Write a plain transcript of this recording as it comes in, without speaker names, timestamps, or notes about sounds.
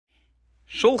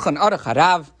Shulchan Aruch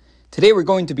Harav. Today we're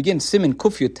going to begin Siman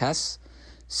Kuf Yutes,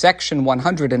 section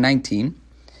 119.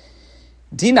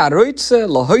 Din aroitze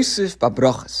lahoisif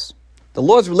babrachas. The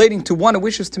laws relating to one who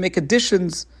wishes to make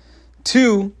additions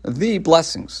to the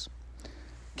blessings.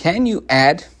 Can you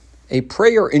add a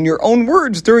prayer in your own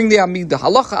words during the Amidah?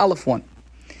 Halacha Aleph 1.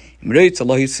 Imroitze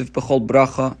lahoisif b'chol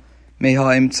bracha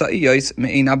meha imtza'iyos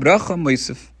me'ein habracha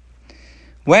moisif.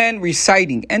 When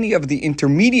reciting any of the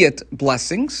intermediate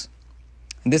blessings,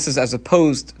 and this is as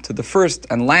opposed to the first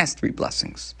and last three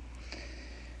blessings.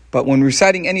 But when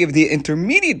reciting any of the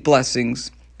intermediate blessings,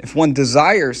 if one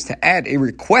desires to add a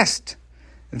request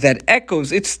that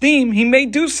echoes its theme, he may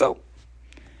do so.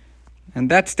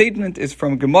 And that statement is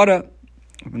from Gemara,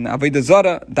 Avodah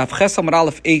Zarah, Daf Ches Amud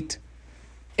Aleph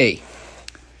 8a.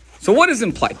 So what is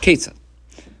implied? Ketzad.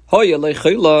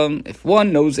 If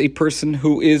one knows a person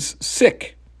who is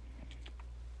sick,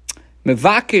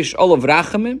 mevakish olav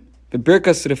rachamim,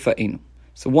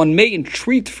 so one may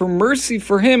entreat for mercy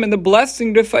for him and the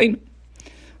blessing Rifa'inu.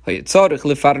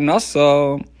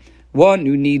 One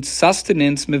who needs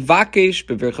sustenance may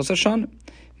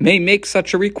make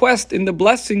such a request in the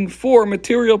blessing for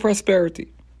material prosperity.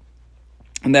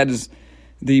 And that is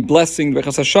the blessing,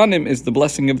 is the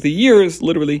blessing of the years,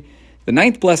 literally the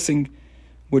ninth blessing,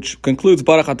 which concludes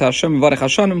Baruch Atah Hashem V'Varech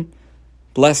Hashanim,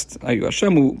 blessed are you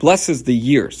Hashem, who blesses the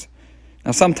years.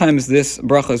 Now, sometimes this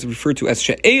bracha is referred to as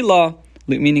she'ela,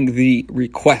 meaning the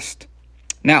request.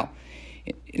 Now,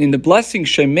 in the blessing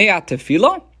Shemea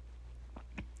Tefillah,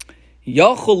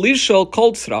 Yachol Lishol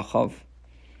Kol Tzrachav.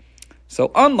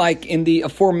 So, unlike in the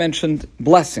aforementioned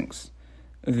blessings,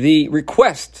 the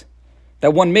request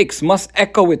that one makes must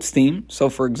echo its theme. So,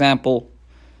 for example,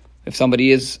 if somebody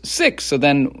is sick, so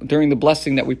then during the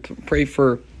blessing that we pray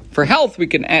for health, we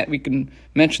can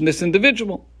mention this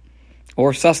individual.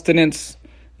 Or sustenance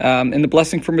in the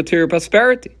blessing for material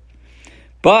prosperity.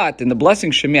 But in the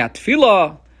blessing Shemea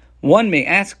Tefillah, one may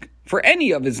ask for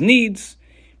any of his needs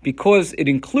because it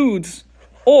includes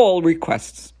all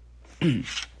requests. Now,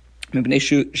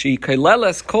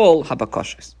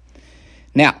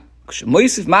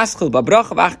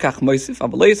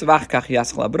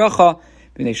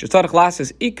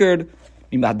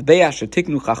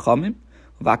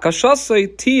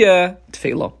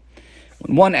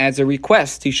 when one adds a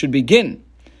request, he should begin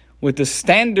with the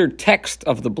standard text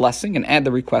of the blessing and add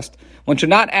the request. One should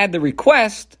not add the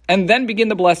request and then begin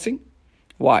the blessing.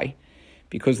 Why?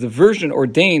 Because the version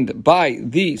ordained by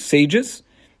the sages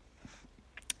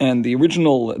and the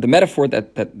metaphor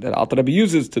that Alter Rebbe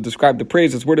uses to describe the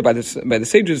praise as worded by the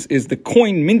sages is the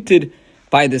coin minted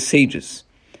by the sages.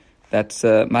 That's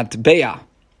matbeah.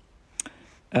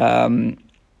 Matbeah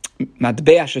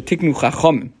shetiknu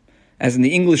chachomim. As in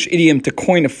the English idiom, to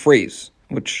coin a phrase,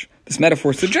 which this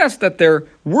metaphor suggests that their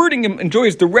wording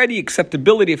enjoys the ready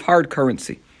acceptability of hard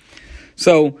currency.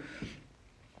 So,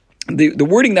 the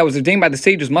wording that was ordained by the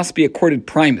sages must be accorded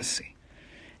primacy,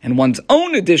 and one's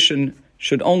own addition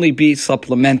should only be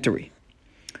supplementary.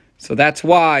 So that's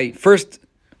why, first,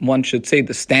 one should say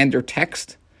the standard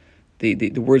text,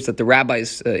 the words that the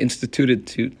rabbis instituted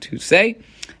to say,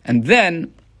 and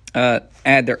then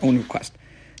add their own request.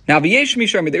 Now, there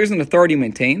is an authority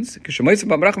maintains. So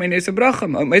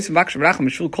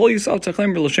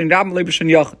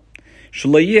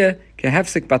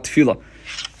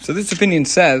this opinion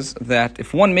says that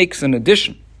if one makes an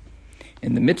addition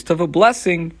in the midst of a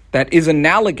blessing that is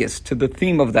analogous to the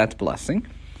theme of that blessing,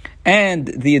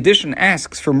 and the addition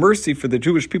asks for mercy for the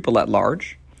Jewish people at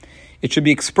large, it should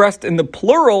be expressed in the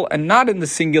plural and not in the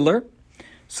singular,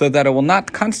 so that it will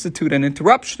not constitute an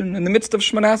interruption in the midst of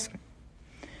Shemona Esrei.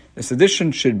 This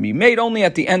addition should be made only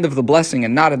at the end of the blessing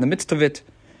and not in the midst of it.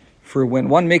 For when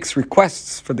one makes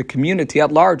requests for the community at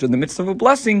large in the midst of a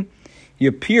blessing, he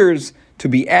appears to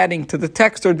be adding to the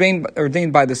text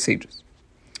ordained by the sages.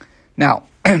 Now,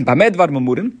 when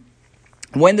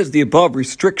does the above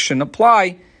restriction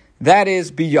apply? That is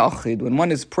biyachid, when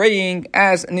one is praying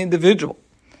as an individual.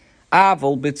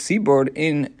 Avol b'tzibor,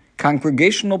 in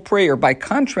congregational prayer. By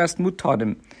contrast,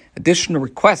 mutadim, additional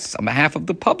requests on behalf of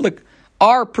the public,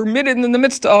 are permitted in the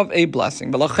midst of a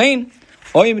blessing. And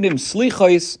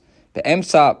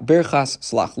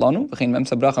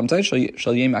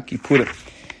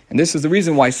this is the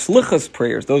reason why slichas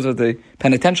prayers, those are the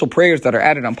penitential prayers that are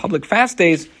added on public fast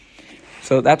days,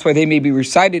 so that's why they may be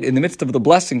recited in the midst of the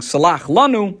blessing Salach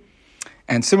Lanu,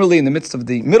 and similarly in the midst of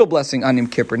the middle blessing on Yom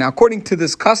Kippur. Now, according to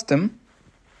this custom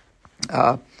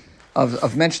of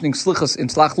mentioning slichas in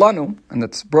Salach Lanu, and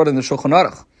that's brought in the Shulchan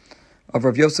Aruch of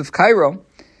Rav Yosef Cairo,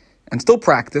 and still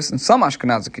practice in some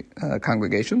Ashkenazi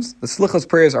congregations, the Slichos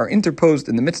prayers are interposed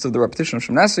in the midst of the repetition of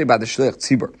Shemoneh Esrei by the Shliach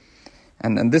Tzibur.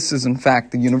 And this is, in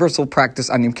fact, the universal practice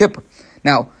on Yom Kippur.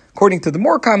 Now, according to the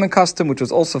more common custom, which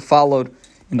was also followed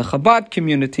in the Chabad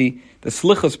community, the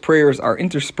Slichos prayers are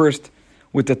interspersed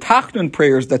with the Tachnun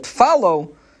prayers that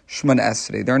follow Shemoneh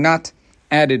Esrei. They're not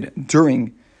added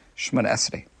during Shemoneh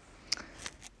Esrei.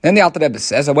 Then the Alter Rebbe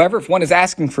says, however, if one is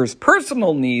asking for his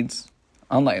personal needs,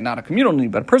 unlike not a communal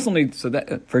need, but a personal need, so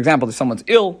that, for example, if someone's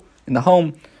ill in the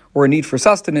home or a need for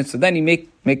sustenance, so then he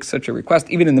makes such a request,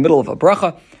 even in the middle of a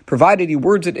bracha, provided he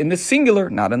words it in the singular,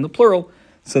 not in the plural,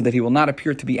 so that he will not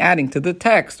appear to be adding to the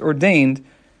text ordained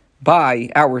by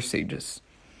our sages.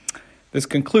 This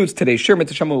concludes today's shir.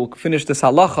 Mitzvah Shem will finish this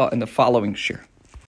halacha in the following shir.